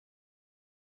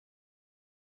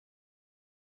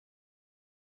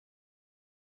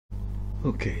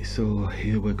Okay, so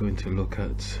here we're going to look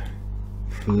at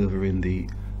furthering the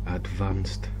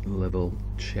advanced level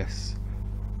chess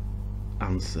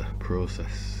answer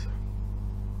process.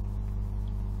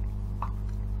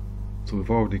 So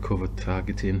we've already covered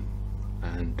targeting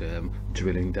and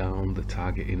drilling down the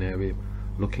targeting area,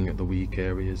 looking at the weak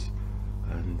areas,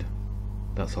 and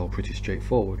that's all pretty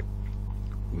straightforward.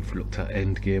 We've looked at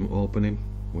endgame opening,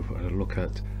 we've had a look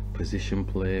at position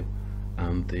play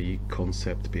and the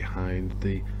concept behind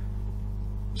the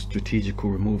strategical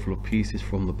removal of pieces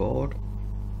from the board.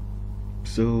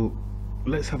 So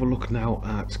let's have a look now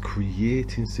at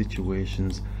creating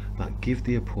situations that give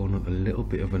the opponent a little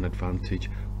bit of an advantage,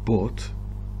 but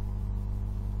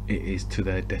it is to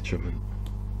their detriment.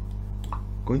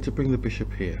 Going to bring the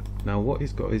bishop here. Now what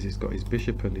he's got is he's got his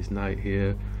bishop and his knight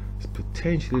here. He's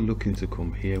potentially looking to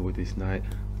come here with his knight,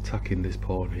 attacking this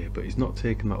pawn here, but he's not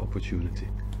taking that opportunity.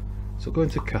 So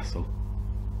going to castle.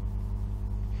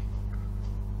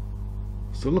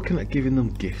 So looking at giving them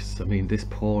gifts. I mean, this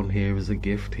pawn here is a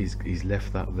gift. He's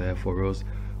left that there for us,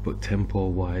 but tempo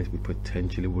wise we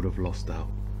potentially would have lost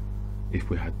out if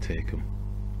we had taken,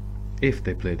 if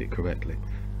they played it correctly.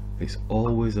 It's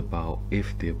always about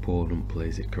if the opponent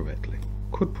plays it correctly.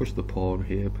 Could push the pawn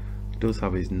here. He does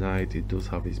have his knight, he does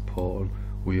have his pawn.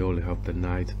 We only have the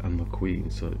knight and the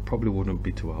queen, so it probably wouldn't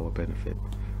be to our benefit.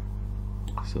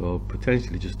 So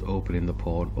potentially just opening the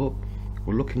pawn up.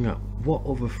 We're looking at what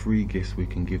other free gifts we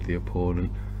can give the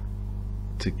opponent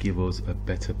to give us a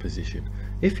better position.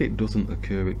 If it doesn't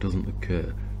occur, it doesn't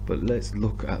occur. But let's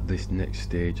look at this next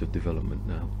stage of development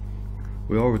now.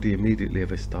 We already immediately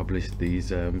have established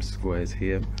these squares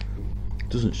here.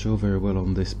 Doesn't show very well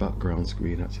on this background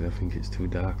screen actually. I think it's too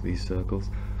dark, these circles.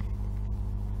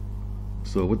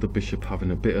 So with the bishop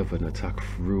having a bit of an attack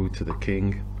through to the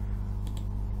king,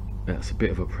 that's a bit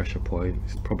of a pressure point.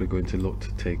 He's probably going to look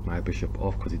to take my bishop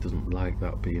off because he doesn't like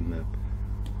that being there.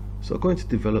 So I'm going to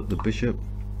develop the bishop,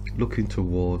 looking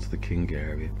towards the king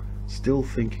area, still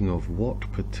thinking of what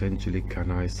potentially can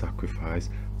I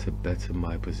sacrifice to better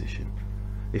my position.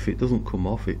 If it doesn't come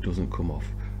off, it doesn't come off.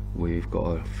 We've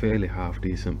got a fairly half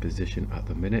decent position at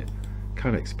the minute.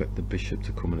 Can't expect the bishop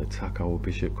to come and attack our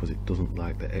bishop because it doesn't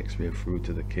like the x-ray through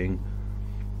to the king.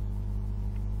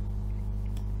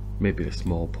 Maybe a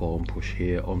small pawn push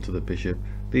here onto the bishop.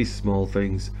 These small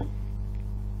things.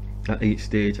 At each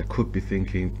stage I could be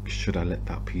thinking, should I let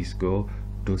that piece go?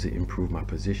 Does it improve my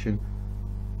position?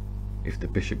 If the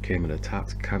bishop came and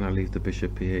attacked, can I leave the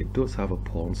bishop here? It does have a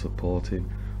pawn supporting,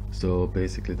 so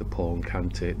basically the pawn can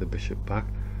take the bishop back.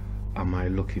 Am I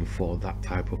looking for that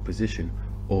type of position,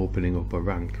 opening up a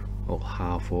rank or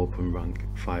half open rank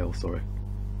file, sorry.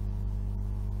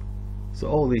 So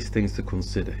all these things to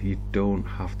consider. You don't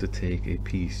have to take a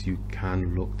piece, you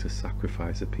can look to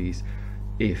sacrifice a piece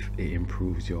if it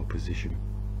improves your position.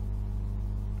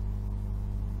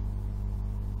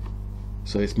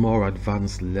 So it's more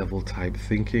advanced level type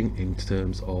thinking in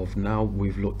terms of, now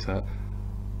we've looked at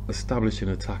establishing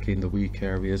attacking the weak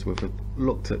areas, we've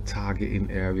looked at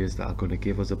targeting areas that are going to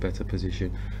give us a better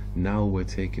position. Now we're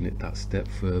taking it that step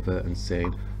further and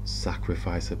saying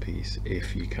sacrifice a piece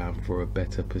if you can for a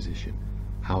better position.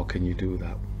 How can you do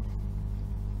that?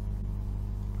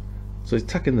 So it's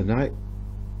attacking the knight,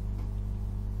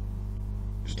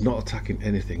 it's not attacking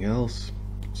anything else,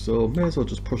 so may as well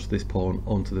just push this pawn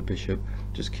onto the bishop,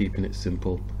 just keeping it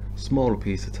simple. Smaller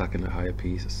piece attacking a higher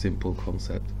piece, a simple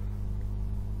concept.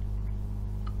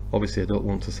 Obviously I don't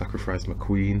want to sacrifice my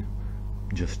queen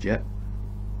just yet,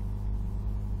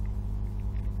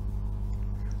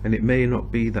 and it may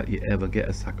not be that you ever get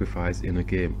a sacrifice in a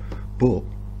game, but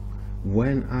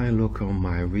when I look on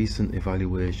my recent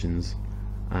evaluations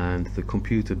and the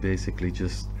computer basically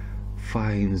just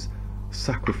finds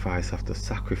sacrifice after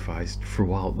sacrifice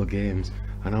throughout the games,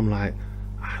 and I'm like,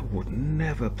 I would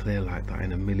never play like that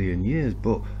in a million years,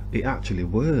 but it actually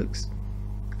works.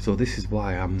 So this is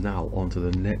why I'm now on to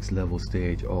the next level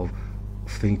stage of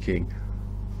thinking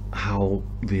how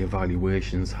the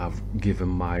evaluations have given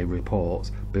my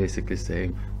reports, basically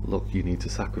saying, look, you need to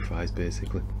sacrifice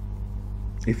basically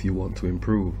if you want to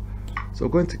improve. So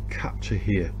I'm going to capture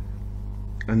here,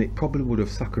 and it probably would have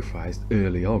sacrificed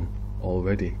early on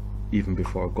already, even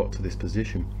before I got to this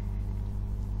position.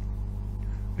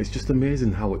 It's just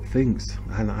amazing how it thinks,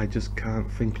 and I just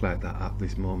can't think like that at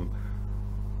this moment.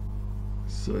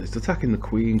 So it's attacking the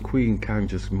queen. Queen can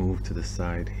just move to the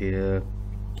side here.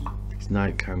 His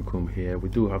knight can come here. We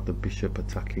do have the bishop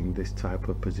attacking this type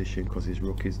of position because his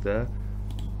rook is there.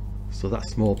 So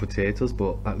that's small potatoes,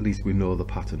 but at least we know the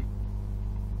pattern.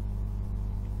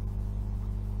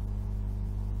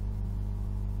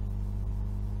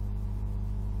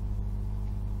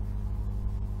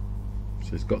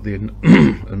 So he's got the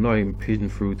annoying pin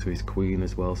through to his queen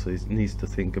as well, so he needs to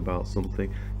think about something.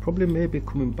 Probably maybe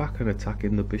coming back and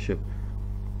attacking the bishop.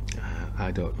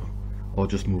 I don't know. Or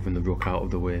just moving the rook out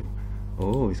of the way.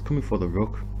 Oh, he's coming for the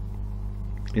rook.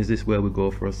 Is this where we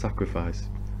go for a sacrifice?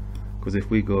 Because if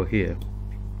we go here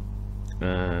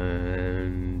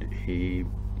and he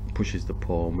pushes the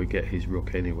pawn, we get his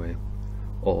rook anyway.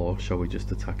 Or shall we just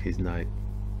attack his knight?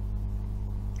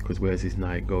 Because where's his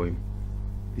knight going?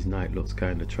 His knight looks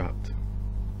kind of trapped,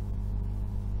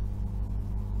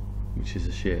 which is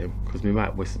a shame because we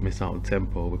might miss out on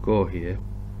tempo. We go here,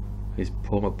 his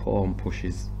pawn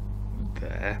pushes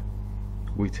there,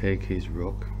 we take his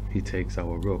rook, he takes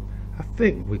our rook. I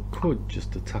think we could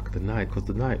just attack the knight because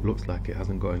the knight looks like it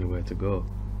hasn't got anywhere to go,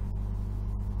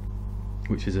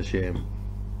 which is a shame.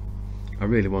 I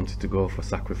really wanted to go for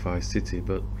sacrifice city,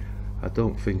 but I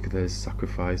don't think there's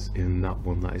sacrifice in that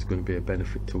one that is going to be a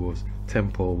benefit to us.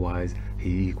 Tempo wise,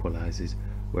 he equalizes,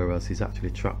 whereas he's actually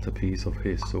trapped a piece of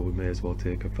his, so we may as well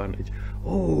take advantage.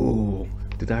 Oh,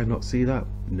 did I not see that?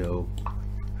 No,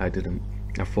 I didn't.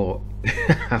 I thought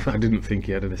I didn't think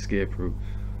he had an escape route,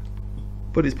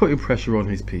 but it's putting pressure on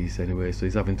his piece anyway, so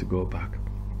he's having to go back.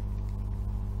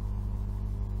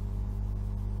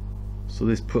 So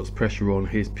this puts pressure on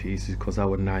his pieces because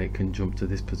our knight can jump to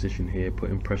this position here,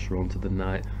 putting pressure onto the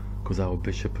knight because our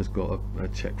bishop has got a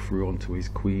check through onto his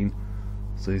queen,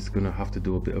 so he's going to have to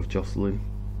do a bit of jostling.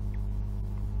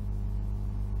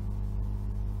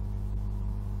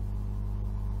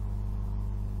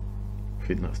 I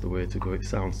think that's the way to go. It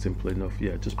sounds simple enough.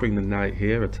 Yeah, just bring the knight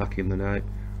here, attacking the knight.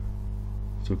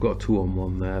 So we've got a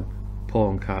 2-on-1 there.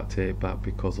 Pawn can't take back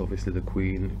because obviously the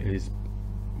queen is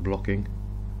blocking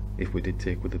if we did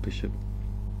take with the bishop.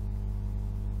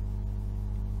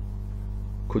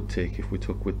 Could take if we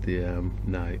took with the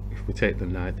knight. If we take the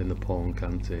knight, then the pawn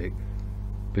can take.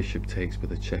 Bishop takes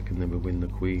with a check and then we win the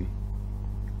queen.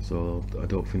 So I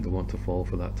don't think they want to fall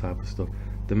for that type of stuff.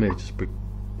 They may just bring...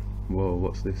 Whoa,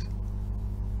 what's this?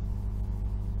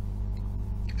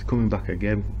 It's coming back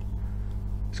again.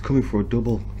 It's coming for a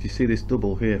double. Do you see this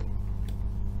double here?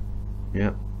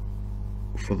 Yeah,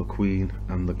 for the queen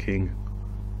and the king.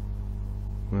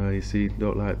 Well, you see,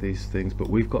 don't like these things, but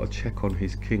we've got to check on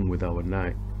his king with our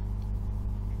knight.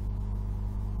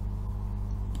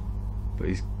 But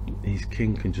his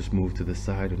king can just move to the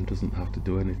side and doesn't have to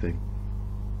do anything.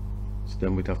 So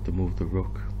then we'd have to move the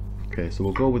rook. Okay, so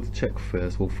we'll go with the check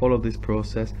first. We'll follow this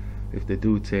process. If they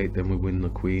do take, then we win the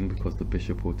queen because the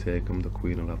bishop will take them. The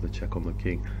queen will have the check on the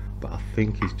king. But I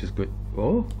think he's just going...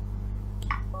 Oh!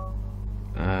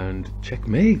 And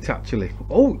checkmate, actually.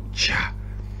 Oh, cha!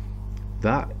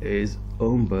 That is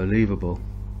unbelievable.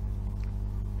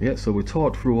 Yeah, so we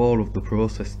talked through all of the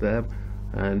process there,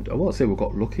 and I won't say we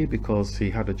got lucky because he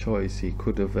had a choice. He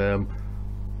could have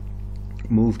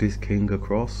moved his king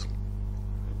across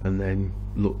and then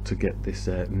looked to get this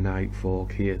knight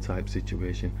fork here type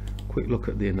situation. Quick look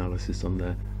at the analysis on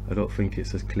there. I don't think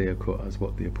it's as clear cut as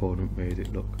what the opponent made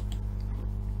it look.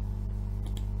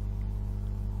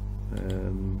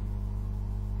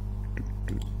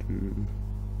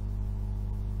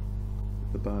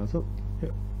 The bars up,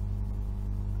 yep.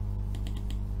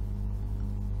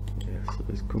 Yeah, so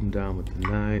it's come down with the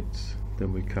knight,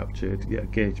 then we captured, yeah,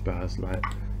 gauge bars like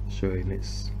showing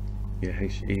it's, yeah,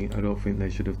 I don't think they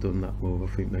should have done that move.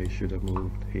 I think they should have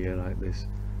moved here like this.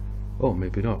 Oh,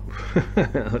 maybe not.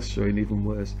 That's showing even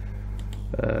worse.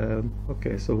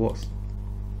 Okay, so what's...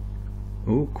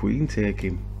 Oh, queen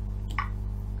taking.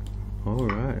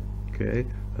 Alright, okay.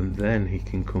 And then he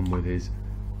can come with his...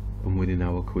 I'm winning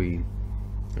our queen.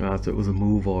 Ah, so it was a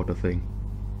move order thing.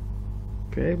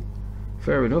 Okay,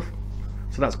 fair enough.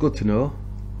 So that's good to know.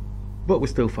 But we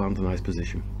still found a nice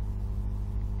position.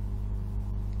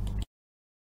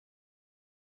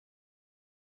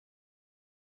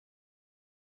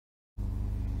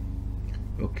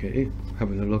 Okay,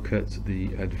 having a look at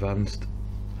the advanced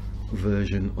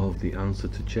version of the answer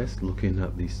to chess, looking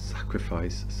at the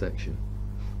sacrifice section.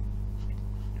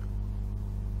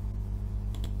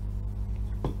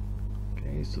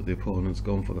 Okay, so the opponent's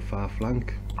gone for the far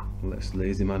flank. Let's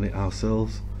lazy man it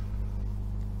ourselves.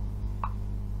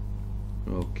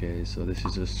 Okay, so this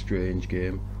is a strange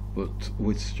game, but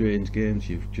with strange games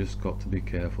you've just got to be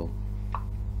careful.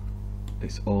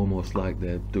 It's almost like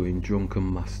they're doing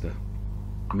drunken master,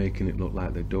 making it look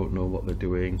like they don't know what they're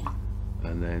doing,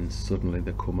 and then suddenly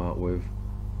they come out with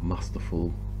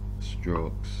masterful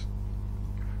strokes.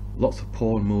 Lots of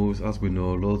pawn moves, as we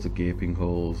know, loads of gaping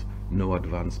holes, no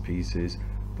advanced pieces,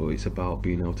 but it's about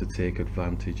being able to take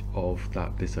advantage of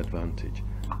that disadvantage.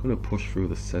 I'm going to push through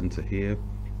the center here.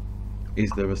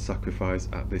 Is there a sacrifice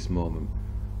at this moment?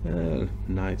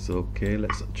 Knight's okay.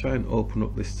 Let's try and open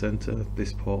up this centre,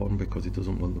 this pawn, because he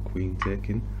doesn't want the queen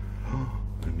taking.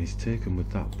 And he's taken with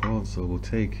that pawn, so we'll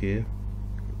take here.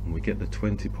 And we get the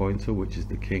 20 pointer, which is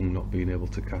the king not being able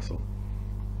to castle.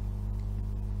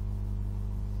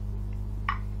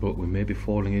 But we may be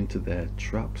falling into their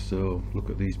trap, so look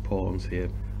at these pawns here.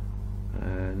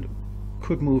 And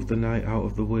could move the knight out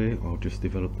of the way or just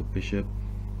develop the bishop.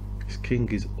 His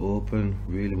king is open,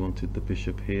 really wanted the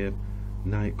bishop here.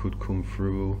 Knight could come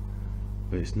through,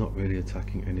 but it's not really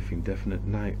attacking anything definite.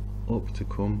 Knight up to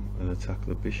come and attack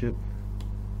the bishop.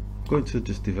 I'm going to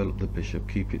just develop the bishop,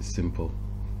 keep it simple.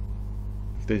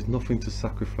 If there's nothing to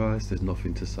sacrifice, there's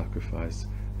nothing to sacrifice.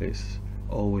 It's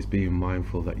always being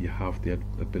mindful that you have the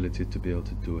ability to be able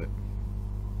to do it.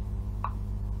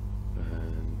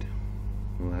 And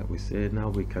like we say, now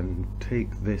we can take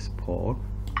this pawn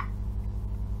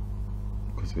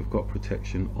because we've got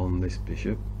protection on this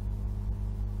bishop.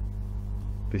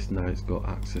 This knight's got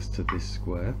access to this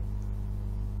square,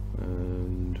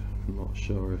 and I'm not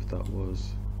sure if that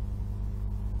was...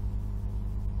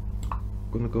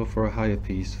 I'm gonna go for a higher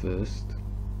piece first,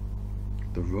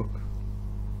 the rook.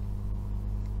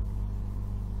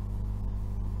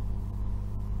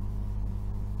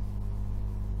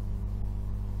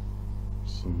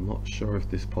 So I'm not sure if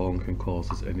this pawn can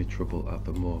cause us any trouble at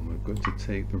the moment. I'm going to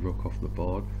take the rook off the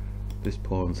board. This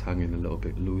pawn's hanging a little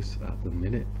bit loose at the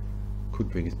minute. Could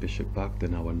bring his bishop back,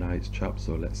 then our knight's trapped,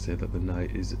 so let's say that the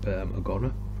knight is a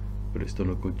goner, but it's done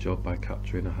a good job by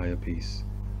capturing a higher piece.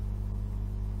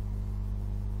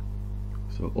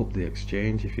 So up the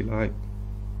exchange if you like.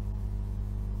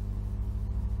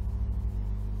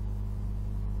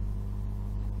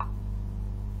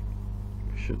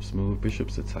 Bishop's move,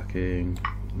 bishop's attacking,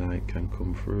 knight can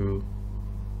come through.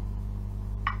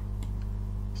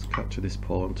 Let's capture this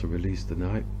pawn to release the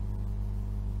knight.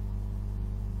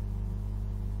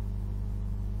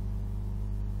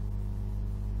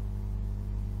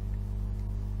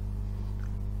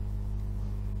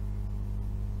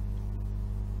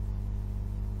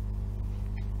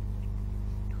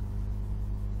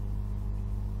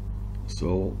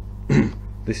 So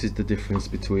this is the difference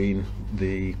between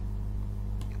the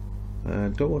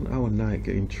don't want our knight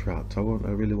getting trapped. I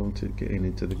really want it getting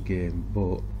into the game,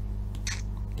 but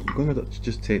I'm going to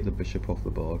just take the bishop off the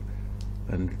board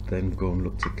and then go and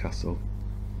look to castle.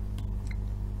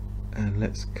 And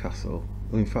let's castle.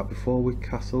 Well, in fact, before we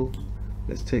castle,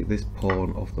 let's take this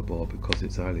pawn off the board because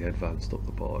it's highly advanced up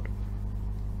the board.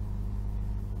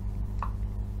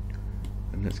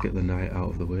 And let's get the knight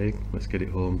out of the way. Let's get it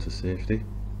home to safety.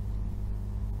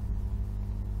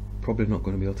 Probably not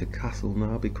going to be able to castle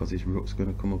now because his rook's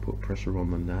going to come and put pressure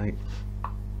on the knight.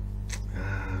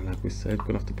 Like we said,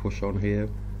 going to have to push on here,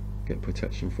 get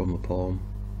protection from the pawn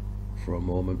for a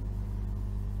moment.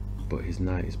 But his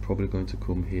knight is probably going to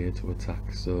come here to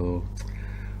attack. So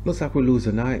looks like we'll lose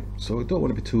a knight. So we don't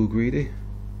want to be too greedy.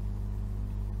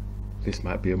 This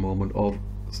might be a moment of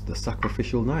the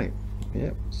sacrificial knight.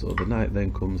 Yep, so the knight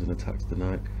then comes and attacks the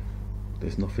knight.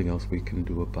 There's nothing else we can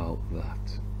do about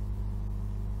that.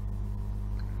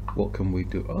 What can we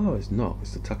do? Oh, it's not.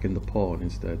 It's attacking the pawn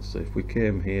instead. So if we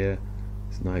came here,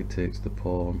 this knight takes the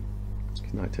pawn.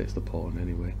 This knight takes the pawn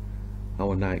anyway.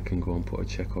 Our knight can go and put a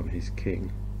check on his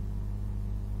king.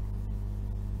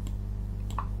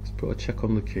 Let's put a check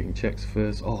on the king. Checks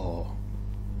first. Oh,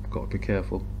 got to be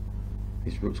careful.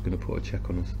 His rook's going to put a check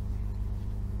on us.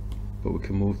 But we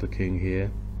can move the king here,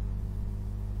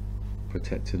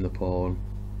 protecting the pawn,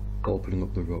 opening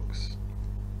up the rooks.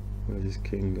 Where's his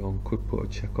king gone? Could put a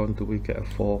check on. Do we get a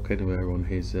fork anywhere on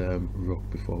his rook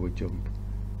before we jump?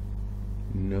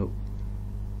 Nope.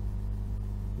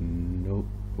 Nope.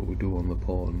 But we do on the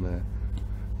pawn there.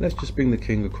 Let's just bring the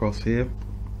king across here.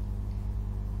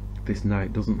 This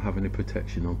knight doesn't have any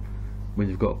protection on. When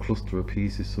you've got a cluster of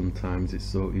pieces, sometimes it's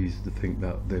so easy to think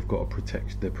that they've got a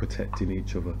protection. They're protecting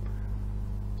each other.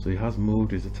 So he has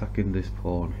moved, he's attacking this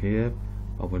pawn here.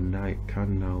 Our knight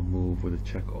can now move with a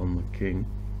check on the king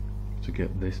to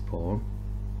get this pawn.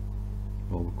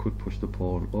 Or we could push the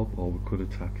pawn up, or we could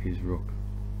attack his rook.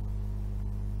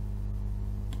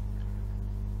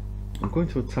 I'm going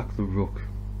to attack the rook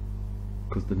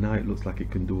because the knight looks like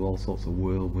it can do all sorts of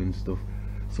whirlwind stuff.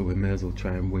 So we may as well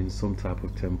try and win some type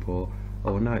of tempo.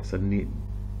 Our knights are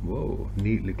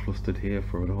neatly clustered here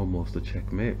for an almost a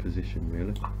checkmate position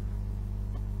really.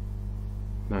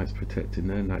 Knight's protecting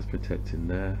there, knight's protecting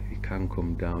there. He can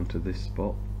come down to this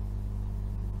spot.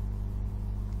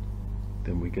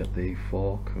 Then we get the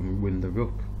fork and win the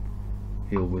rook.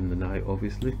 He'll win the knight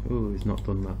obviously. Oh, he's not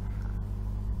done that.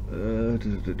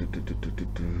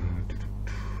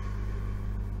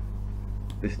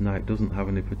 This knight doesn't have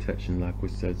any protection like we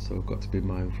said, so we've got to be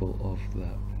mindful of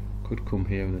that. Could come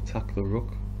here and attack the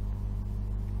rook.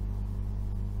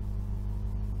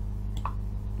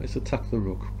 Let's attack the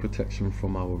rook, protection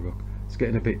from our rook. It's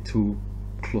getting a bit too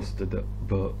clustered,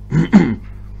 but I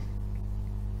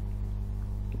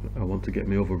want to get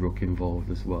my other rook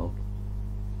involved as well,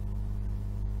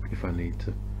 if I need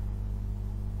to.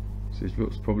 So his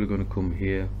rook's probably going to come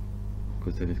here,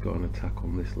 because then he's got an attack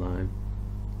on this line.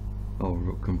 Our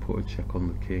rook can put a check on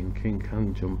the king. King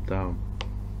can jump down.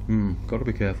 Got to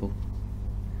be careful.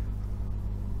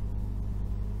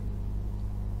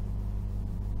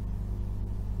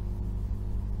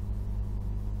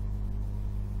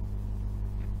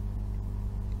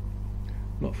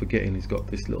 Not forgetting he's got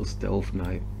this little stealth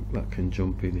knight that can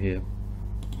jump in here.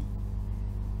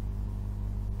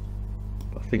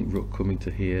 But I think rook coming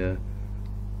to here.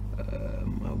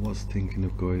 I was thinking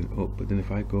of going up, but then if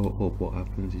I go up, what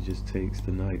happens? He just takes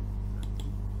the knight.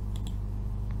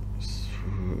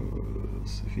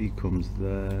 So if he comes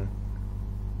there,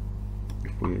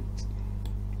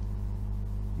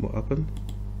 what happened?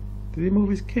 Did he move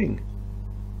his king?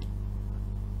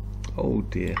 Oh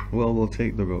dear. Well, we'll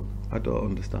take the rook. I don't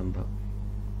understand that.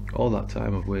 All that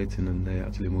time of waiting and they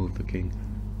actually moved the king.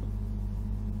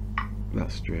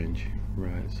 That's strange.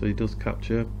 Right, so he does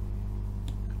capture.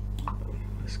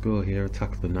 Let's go here,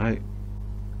 attack the knight.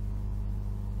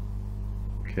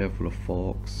 Careful of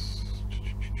forks.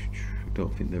 I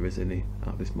don't think there is any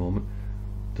at this moment.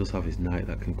 Does have his knight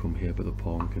that can come here, but the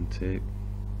pawn can take.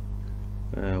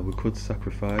 We could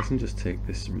sacrifice and just take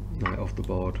this knight off the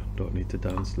board. Don't need to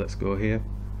dance. Let's go here.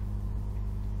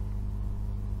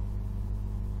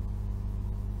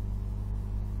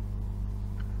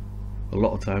 A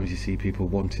lot of times you see people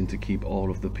wanting to keep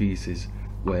all of the pieces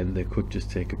when they could just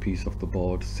take a piece off the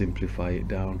board, simplify it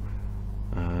down,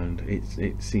 and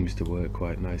it seems to work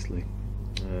quite nicely.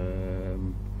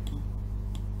 I'm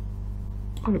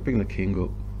going to bring the king up.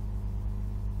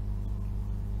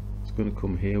 It's going to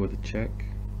come here with a check.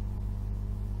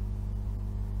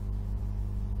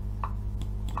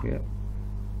 Yeah.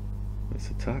 Let's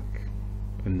attack.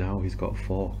 And now he's got a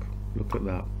fork. Look at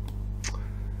that.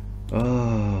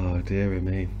 Oh, dearie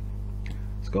me.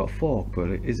 It's got a fork, but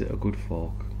is it a good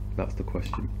fork? That's the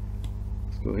question.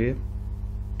 Let's go here.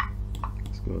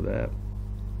 Let's go there.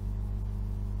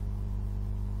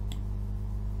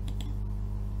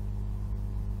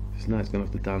 This knight's going to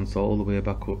have to dance all the way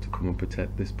back up to come and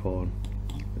protect this pawn.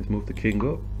 Let's move the king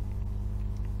up.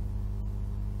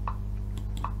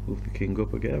 Move the king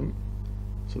up again.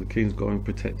 So the king's going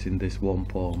protecting this one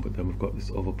pawn, but then we've got this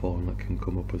other pawn that can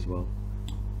come up as well,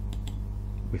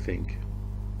 we think.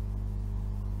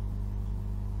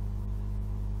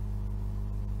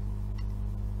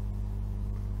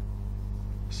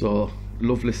 So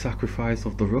lovely sacrifice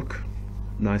of the rook,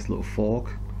 nice little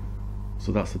fork.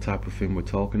 So that's the type of thing we're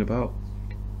talking about,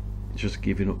 just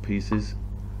giving up pieces.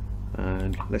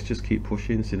 And let's just keep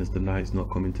pushing, since the knight's not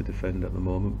coming to defend at the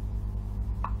moment,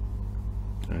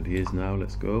 and he is now.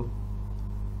 Let's go.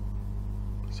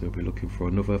 So we'll be looking for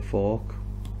another fork.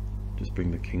 Just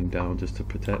bring the king down just to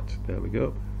protect. There we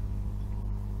go.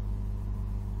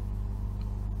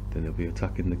 Then he'll be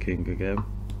attacking the king again.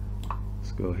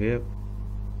 Let's go here.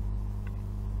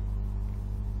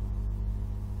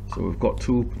 So we've got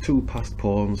two passed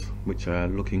pawns which are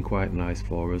looking quite nice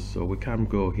for us. So we can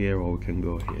go here or we can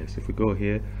go here. So if we go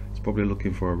here, it's probably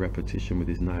looking for a repetition with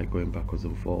his knight going backwards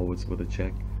and forwards with a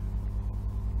check.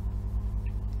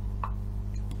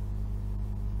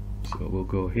 So we'll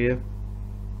go here.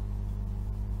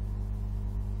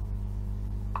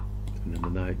 And then the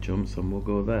knight jumps and we'll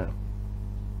go there.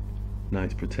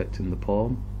 Knight's protecting the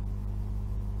pawn.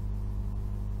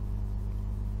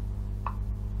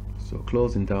 So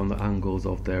closing down the angles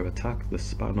of their attack, the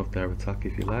span of their attack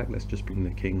if you like. Let's just bring the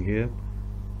king here.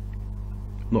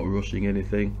 Not rushing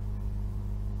anything.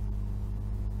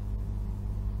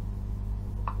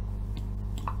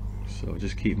 So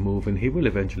just keep moving. He will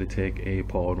eventually take a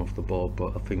pawn off the board,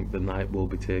 but I think the knight will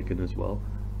be taken as well.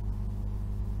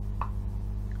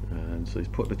 And so he's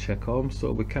put the check on,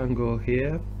 so we can go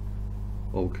here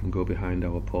or we can go behind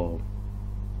our pawn.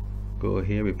 Go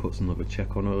here, he puts another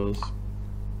check on us.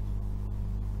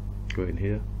 Go in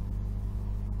here.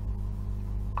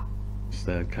 So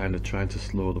they're kind of trying to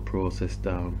slow the process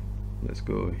down. Let's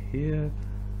go here.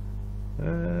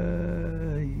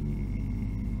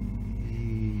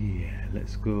 Yeah,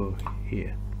 let's go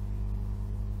here.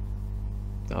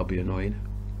 That'll be annoying.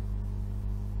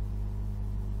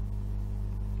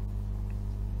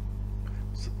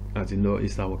 So, as you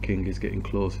notice, our king is getting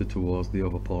closer towards the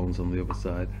other pawns on the other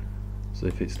side. So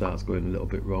if it starts going a little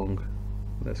bit wrong,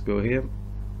 let's go here.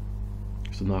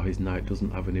 So now his knight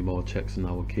doesn't have any more checks on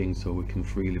our king, so we can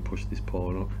freely push this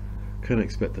pawn up. Can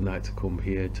expect the knight to come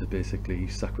here to basically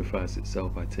sacrifice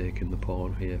itself by taking the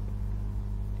pawn here.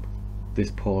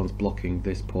 This pawn's blocking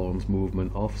this pawn's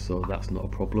movement off, so that's not a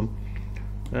problem.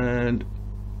 And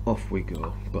off we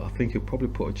go. But I think he'll probably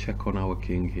put a check on our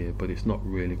king here, but it's not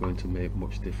really going to make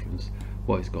much difference.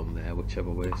 Well, he's gone there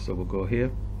whichever way, so we'll go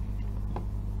here.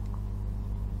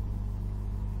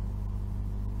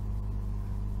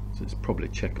 So it's probably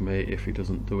checkmate if he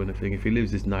doesn't do anything. If he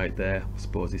leaves his knight there, I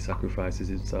suppose he sacrifices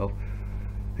himself.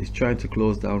 He's trying to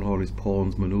close down all his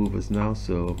pawn's maneuvers now,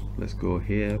 so let's go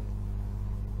here.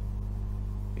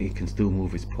 He can still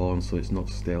move his pawn, so it's not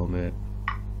stalemate.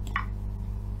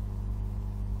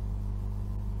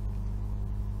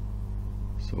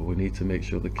 So we need to make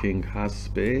sure the king has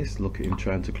space. Look at him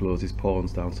trying to close his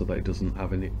pawns down so that he doesn't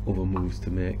have any other moves to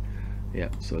make. Yeah,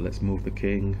 so let's move the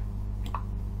king.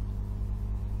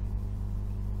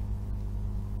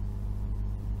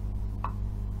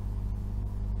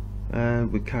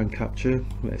 And we can capture.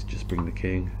 Let's just bring the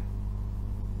king.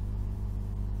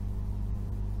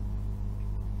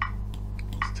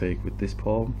 Let's take with this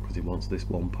pawn because he wants this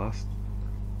one passed.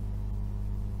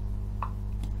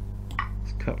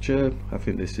 Let's capture. I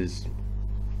think this is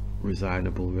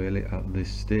resignable really at this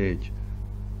stage.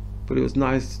 But it was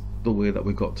nice the way that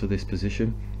we got to this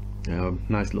position.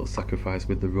 Nice little sacrifice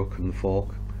with the rook and the fork.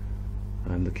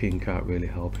 And the king can't really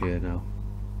help here now.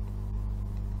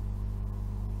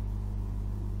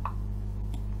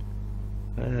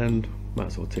 And might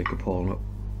as well take a pawn up.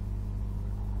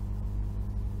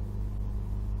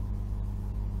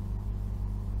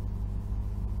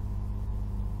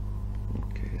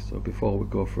 Okay, so before we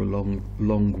go for a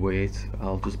long wait,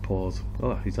 I'll just pause.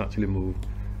 Oh, he's actually moved.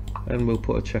 And we'll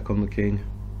put a check on the king.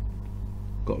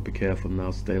 Got to be careful now,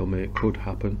 stalemate could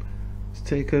happen. It's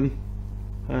taken,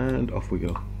 and off we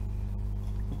go.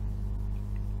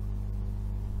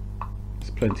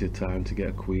 Plenty of time to get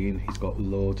a queen. He's got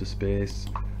loads of space.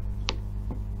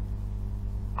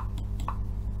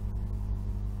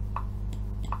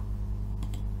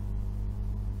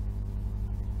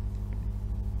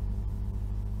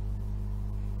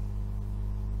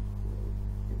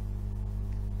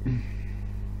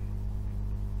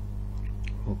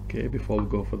 Okay, before we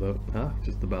go for the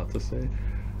just about to say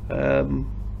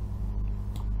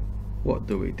what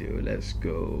do we do? Let's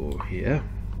go here.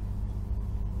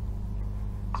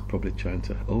 It's probably trying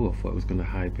to, oh, I thought it was going to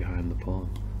hide behind the pawn,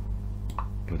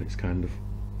 but it's kind of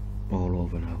all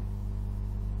over now.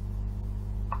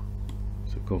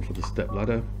 So going for the step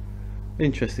ladder.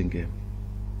 Interesting game.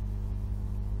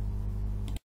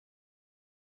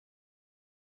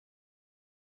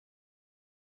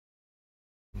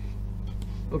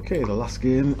 Okay, the last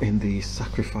game in the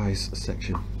sacrifice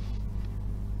section.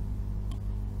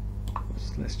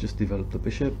 Let's just develop the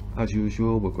bishop. As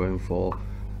usual, we're going for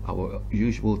our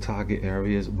usual target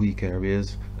areas, weak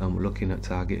areas, and we're looking at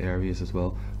target areas as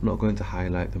well. I'm not going to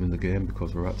highlight them in the game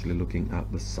because we're actually looking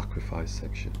at the sacrifice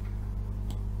section.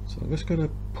 So I'm just going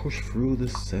to push through the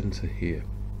center here.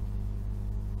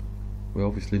 We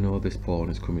obviously know this pawn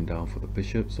is coming down for the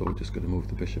bishop, so we're just going to move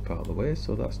the bishop out of the way,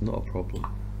 so that's not a problem.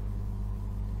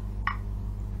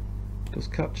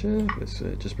 Just capture. Let's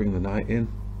just bring the knight in.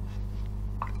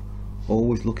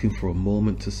 Always looking for a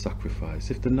moment to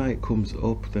sacrifice. If the knight comes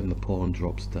up, then the pawn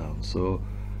drops down. So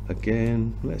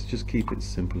again, let's just keep it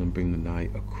simple and bring the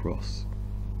knight across.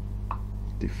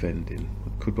 Defending.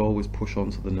 Could always push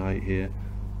onto the knight here.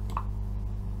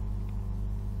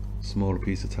 Smaller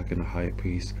piece attacking a higher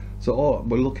piece. So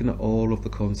we're looking at all of the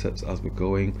concepts as we're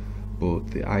going, but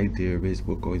the idea is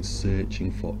we're going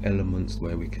searching for elements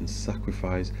where we can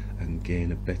sacrifice and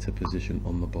gain a better position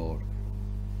on the board.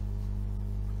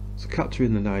 So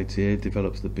capturing the knight here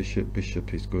develops the bishop.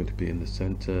 Bishop is going to be in the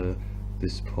center.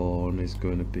 This pawn is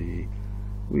going to be,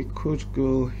 we could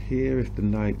go here if the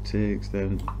knight takes,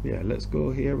 then yeah, let's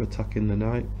go here attacking the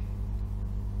knight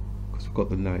because we've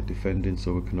got the knight defending,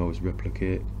 so we can always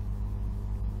replicate.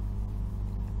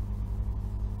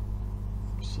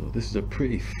 So this is a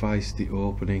pretty feisty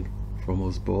opening from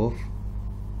us both.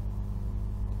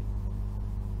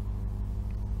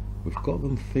 We've got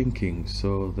them thinking,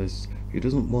 so he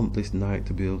doesn't want this knight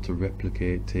to be able to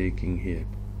replicate taking here.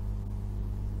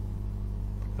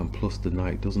 And plus the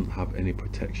knight doesn't have any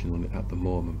protection on it at the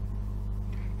moment.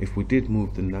 If we did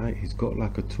move the knight, he's got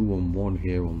like a 2-on-1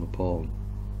 here on the pawn.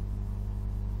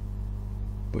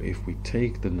 But if we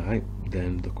take the knight,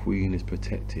 then the queen is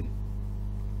protecting.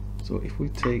 So if we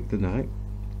take the knight,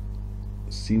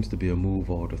 it seems to be a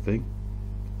move order thing.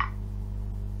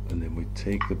 And then we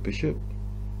take the bishop.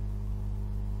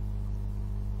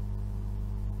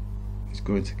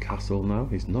 going to castle now.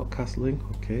 He's not castling.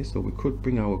 Okay, so we could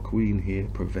bring our queen here,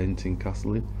 preventing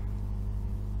castling,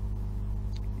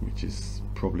 which is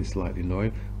probably slightly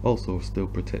annoying. Also still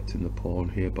protecting the pawn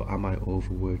here, but am I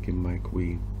overworking my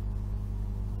queen?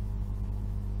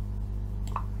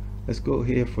 Let's go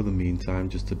here for the meantime,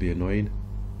 just to be annoying.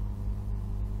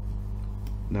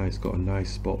 Now it's got a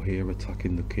nice spot here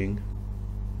attacking the king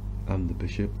and the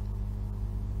bishop.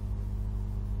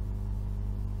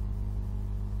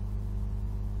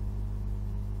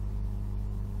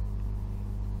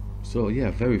 So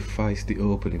yeah, very feisty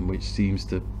opening, which seems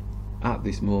to, at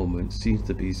this moment, seems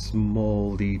to be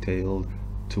small detailed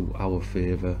to our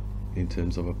favour in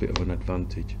terms of a bit of an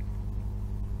advantage.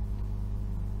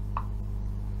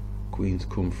 Queen's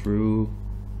come through,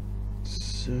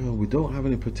 so we don't have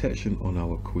any protection on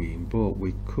our queen, but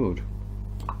we could,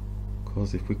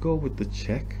 because if we go with the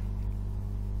check,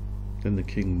 then the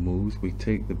king moves, we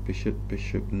take the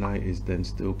bishop, knight is then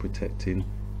still protecting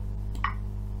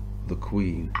the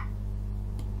queen,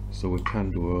 so we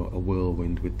can do a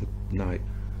whirlwind with the knight.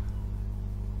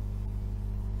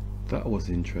 That was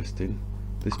interesting.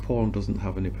 This pawn doesn't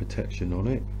have any protection on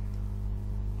it.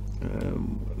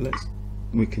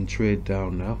 We can trade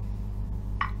down now,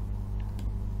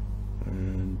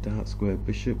 and dark square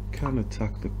bishop can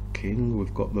attack the king.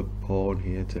 We've got the pawn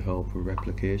here to help with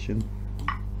replication.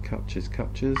 Captures.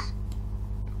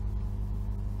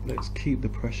 Let's keep the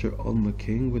pressure on the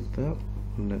king with that,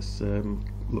 and let's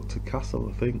look to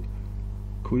castle, I think.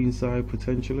 Queen side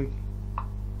potentially.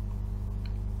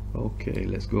 Okay,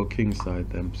 let's go king side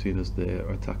then, seeing as they're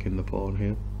attacking the pawn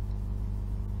here.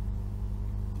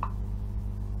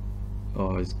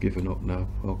 Oh, it's given up now.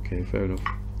 Okay, fair enough.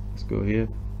 Let's go here.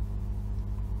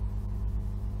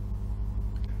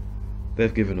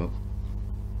 They've given up.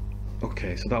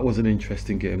 Okay, so that was an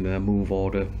interesting game there. Move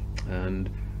order, and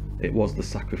it was the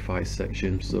sacrifice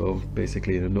section. So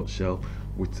basically, in a nutshell,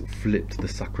 we flipped the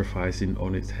sacrificing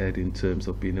on its head in terms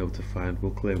of being able to find,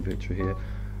 we'll claim victory here,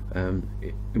 and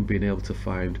being able to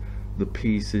find the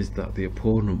pieces that the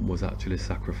opponent was actually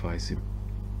sacrificing.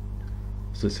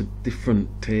 So it's a different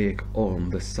take on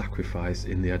the sacrifice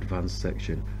in the advanced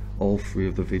section. All three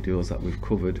of the videos that we've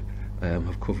covered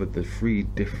have covered the three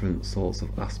different sorts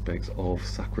of aspects of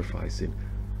sacrificing.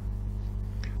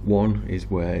 One is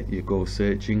where you go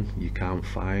searching, you can't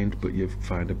find, but you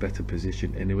find a better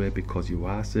position anyway because you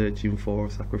are searching for a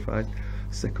sacrifice.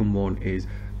 Second one is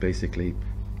basically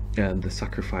the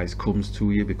sacrifice comes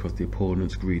to you because the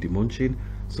opponent's greedy munching,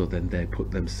 so then they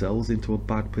put themselves into a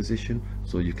bad position,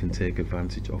 so you can take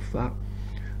advantage of that.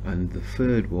 And the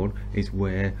third one is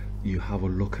where you have a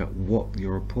look at what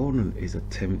your opponent is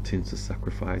attempting to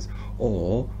sacrifice,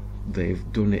 or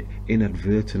they've done it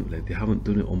inadvertently. They haven't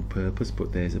done it on purpose,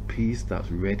 but there's a piece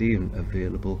that's ready and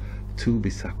available to be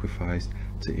sacrificed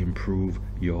to improve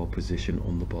your position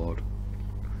on the board.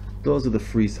 Those are the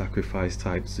three sacrifice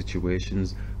type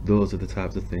situations. Those are the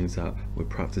types of things that we're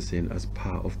practicing as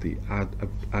part of the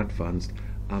advanced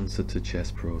answer to chess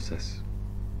process.